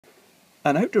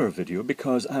an outdoor video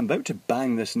because I'm about to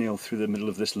bang this nail through the middle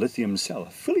of this lithium cell, a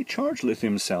fully charged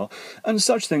lithium cell, and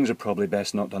such things are probably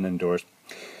best not done indoors.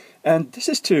 And this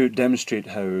is to demonstrate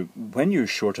how when you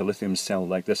short a lithium cell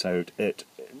like this out,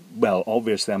 well,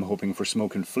 obviously I'm hoping for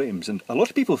smoke and flames, and a lot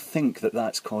of people think that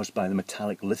that's caused by the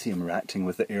metallic lithium reacting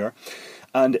with the air,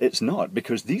 and it's not,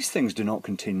 because these things do not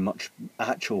contain much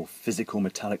actual physical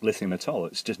metallic lithium at all.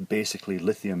 It's just basically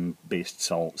lithium-based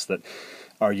salts that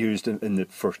are used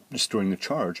for storing the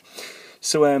charge.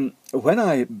 So when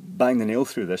I bang the nail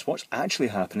through this, what's actually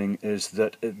happening is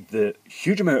that the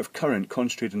huge amount of current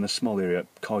concentrated in a small area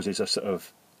causes a sort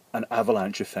of an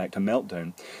avalanche effect, a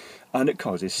meltdown, and it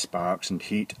causes sparks and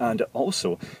heat, and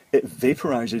also it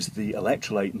vaporizes the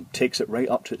electrolyte and takes it right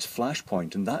up to its flash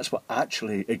point, and that's what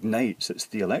actually ignites. It's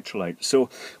the electrolyte. So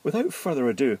without further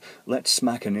ado, let's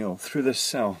smack a nail through this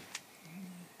cell.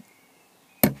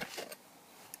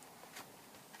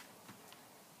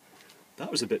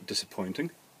 That was a bit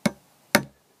disappointing.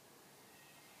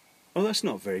 Oh, that's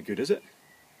not very good, is it?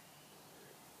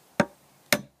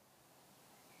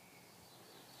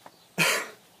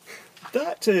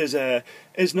 That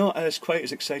is not as quite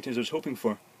as exciting as I was hoping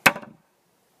for.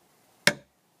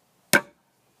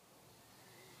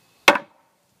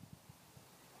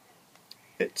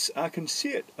 I can see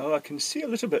it. Oh, I can see a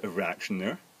little bit of reaction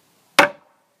there.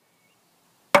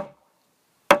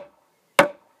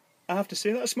 I have to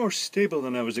say that's more stable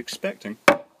than I was expecting.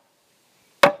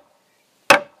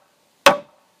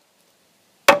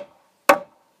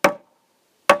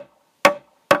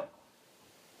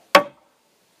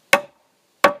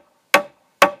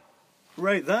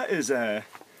 Right, that's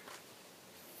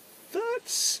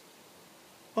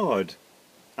odd.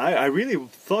 I really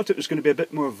thought it was going to be a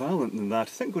bit more violent than that.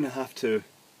 I think I'm going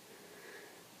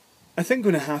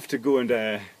to have to go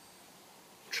and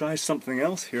try something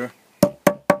else here.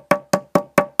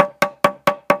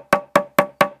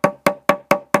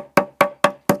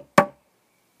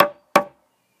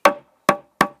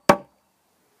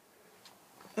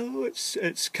 Oh,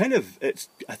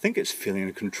 I think it's feeling in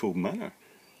a controlled manner.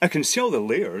 I can see all the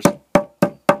layers.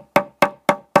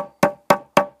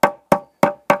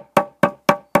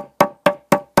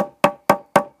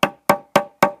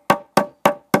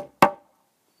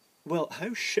 Well,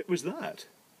 how shit was that?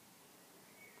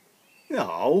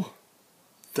 No,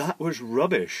 that was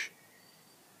rubbish.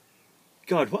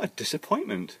 God, what a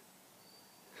disappointment.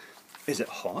 Is it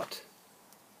hot?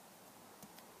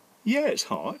 Yeah, it's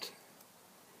hot.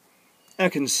 I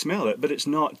can smell it, but it's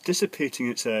not dissipating.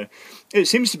 It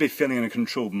seems to be feeling in a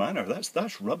controlled manner.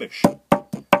 That's rubbish.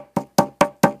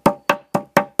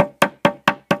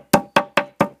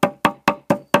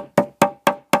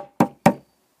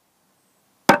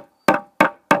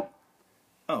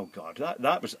 Oh God,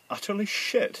 that was utterly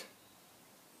shit.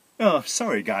 Oh,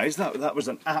 sorry guys, that was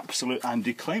an absolute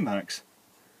anticlimax.